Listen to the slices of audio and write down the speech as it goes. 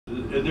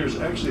there's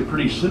actually a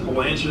pretty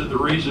simple answer. The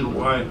reason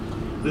why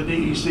the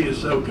DEC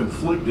is so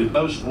conflicted,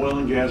 most oil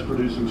and gas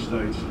producing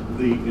states,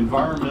 the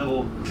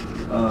environmental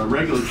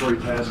regulatory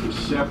task is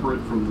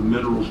separate from the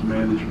minerals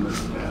management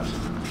task.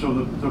 So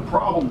the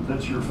problem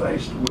that you're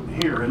faced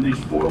with here, and these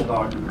FOIL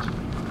documents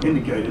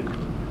indicated,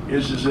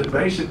 is that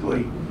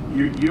basically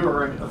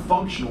you're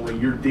functionally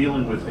you're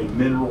dealing with a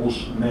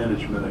minerals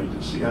management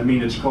agency. I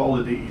mean, it's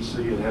called the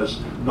DEC. It has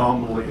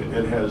nominally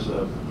an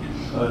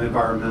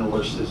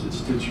environmentalist as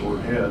its titular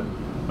head,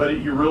 but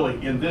you're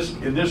really in this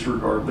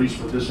regard, at least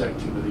for this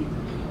activity,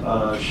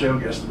 shale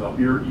gas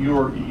development,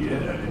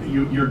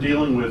 you're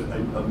dealing with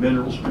a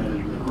minerals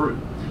management group.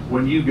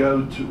 When we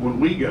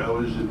go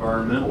as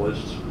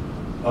environmentalists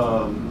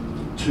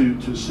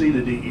to see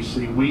the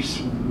DEC,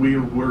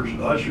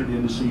 we're ushered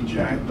in to see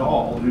Jack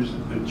Dahl, who's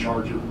in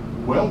charge of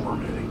well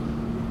permitting.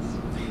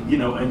 You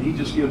know, and he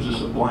just gives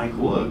us a blank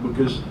look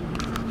because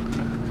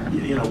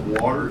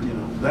water,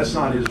 that's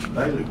not his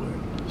bailiwick.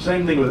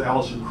 Same thing with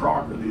Allison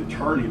Crocker, the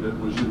attorney that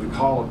was in the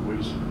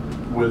colloquies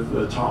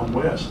with Tom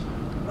West.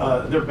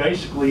 They're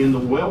basically in the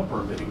well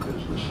permitting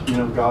business.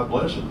 God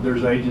bless them.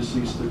 There's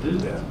agencies to do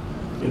that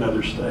in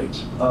other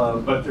states,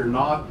 but they're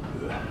not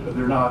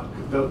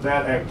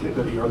that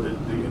activity, or the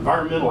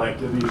environmental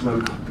activity is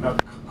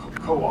not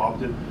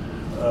co-opted,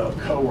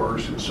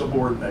 coerced, and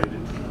subordinated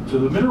to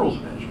the minerals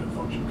management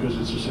function because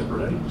it's a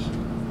separate agency.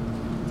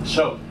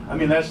 So, I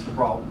mean, that's the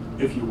problem,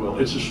 if you will.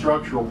 It's a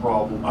structural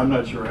problem. I'm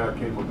not sure how it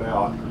came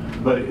about,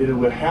 but it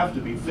would have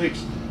to be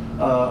fixed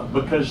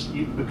because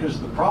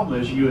the problem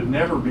is you would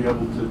never be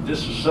able to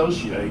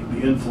disassociate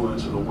the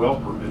influence of the well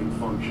permitting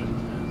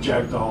function,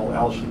 Jack Dahl,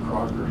 Allison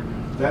Crocker,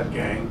 that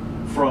gang,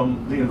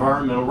 from the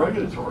environmental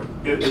regulatory,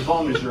 as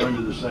long as they're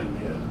under the same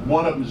head.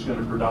 One of them is going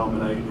to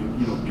predominate,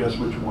 and guess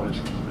which one it's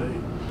going to be.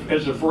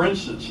 For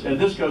instance, and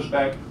this goes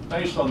back,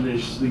 based on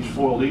these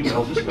foiled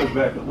emails, this goes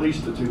back at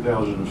least to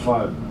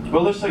 2005.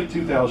 Well, let's take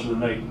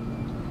 2008.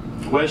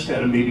 West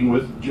had a meeting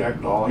with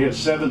Jack Dahl. He had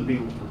 7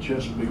 people from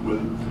Chesapeake with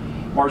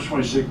him. March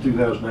 26,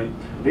 2008.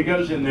 He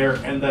goes in there,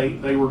 and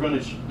they were going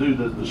to do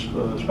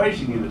the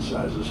spacing unit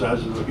size, the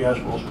size of the gas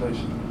well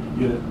spacing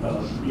unit,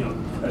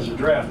 as a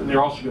draft, and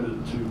they're also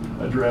going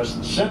to address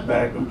the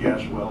setback of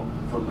gas well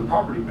from the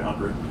property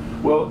boundary.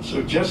 Well,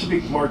 so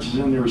Chesapeake marches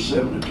in there with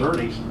 7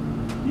 attorneys,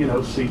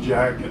 see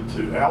Jack and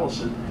to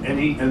Allison,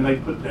 and they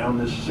put down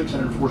this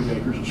 640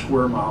 acres, a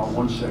square mile,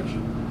 one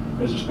section,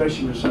 as a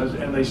spacing unit size,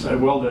 and they say,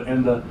 well,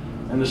 and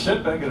the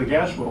setback of the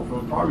gas well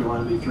from the property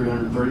line would be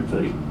 330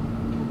 feet.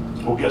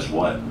 Well, guess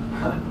what?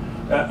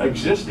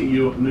 Existing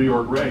New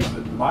York regs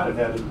that might have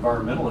had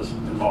environmentalists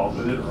involved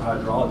with it, or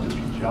hydrologists,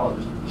 or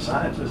geologists, or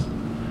scientists,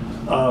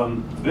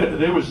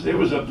 it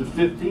was up to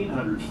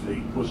 1,500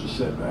 feet was the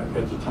setback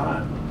at the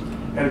time.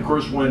 And of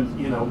course,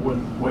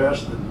 when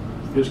West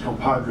and his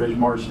compadres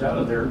marched out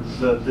of there,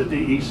 the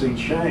DEC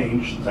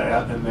changed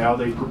that, and now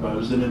they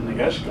propose that in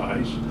the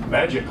skies,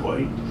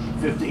 magically,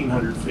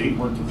 1,500 feet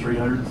went to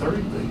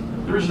 330 feet.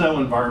 There is no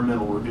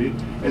environmental review.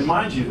 And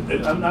mind you,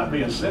 I'm not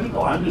being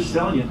cynical, I'm just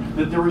telling you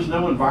that there was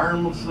no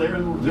environmentalists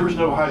there, there was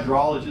no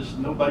hydrologist,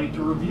 nobody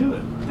to review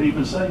it, to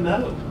even say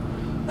no.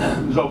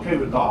 It was okay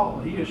with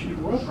Dahl, he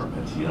issued well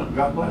permits,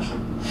 God bless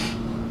him.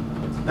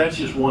 That's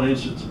just one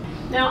instance.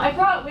 Now, I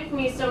brought with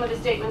me some of the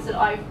statements that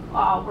I've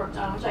worked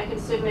on, which I can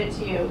submit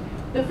to you.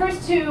 The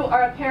first 2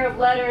 are a pair of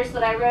letters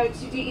that I wrote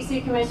to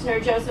DEC Commissioner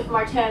Joseph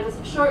Martens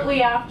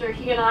shortly after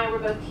he and I were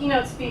both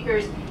keynote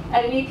speakers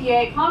at an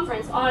EPA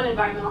conference on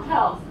environmental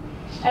health.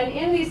 And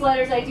in these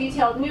letters, I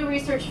detailed new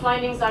research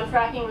findings on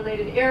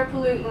fracking-related air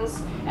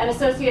pollutants and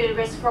associated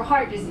risk for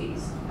heart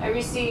disease. I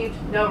received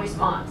no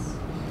response.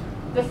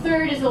 The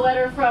third is a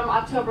letter from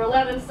October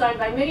 11th, signed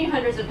by many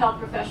hundreds of health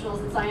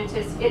professionals and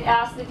scientists. It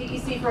asked the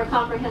DEC for a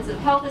comprehensive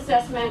health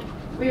assessment.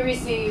 We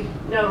received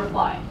no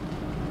reply.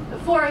 The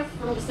fourth,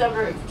 from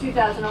December of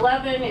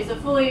 2011, is a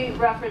fully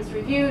referenced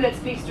review that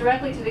speaks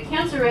directly to the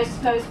cancer risks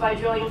posed by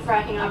drilling and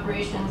fracking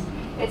operations.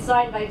 It's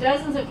signed by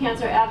dozens of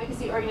cancer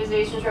advocacy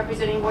organizations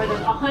representing more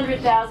than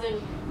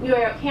 100,000 New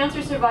York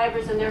cancer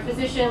survivors and their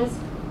physicians.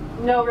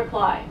 No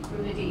reply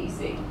from the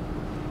DEC.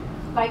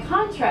 By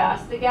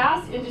contrast, the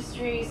gas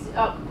industry's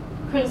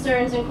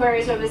concerns and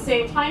queries over the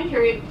same time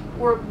period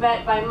were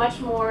met by much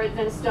more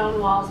than stone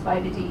walls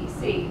by the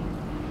DEC.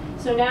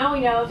 So now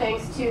we know,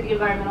 thanks to the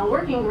Environmental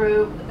Working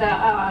Group,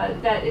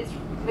 that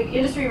the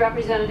industry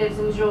representatives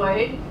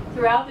enjoyed,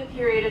 throughout the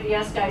period of the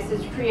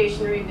SGIC's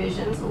creation and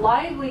revisions,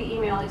 lively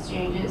email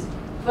exchanges,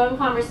 phone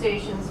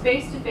conversations,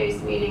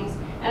 face-to-face meetings,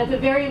 and at the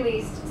very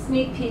least,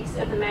 sneak peeks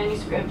at the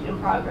manuscript in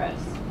progress.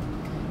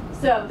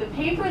 So the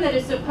paper that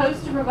is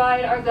supposed to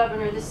provide our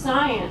governor the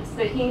science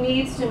that he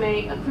needs to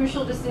make a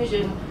crucial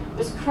decision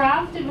was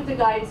crafted with the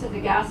guidance of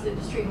the gas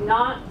industry,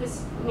 not the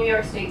New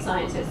York State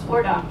scientists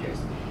or doctors.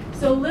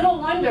 So little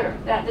wonder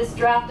that this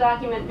draft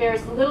document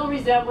bears little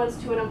resemblance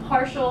to an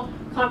impartial,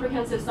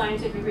 comprehensive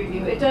scientific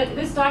review.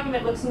 This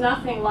document looks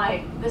nothing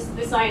like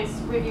the science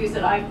reviews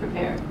that I've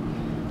prepared.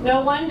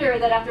 No wonder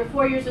that after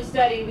 4 years of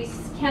study, we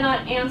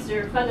cannot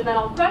answer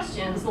fundamental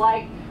questions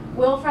like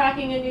Will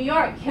fracking in New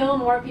York kill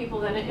more people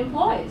than it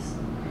employs?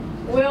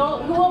 Who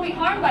will be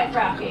harmed by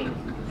fracking?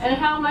 And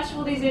how much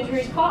will these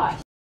injuries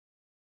cost?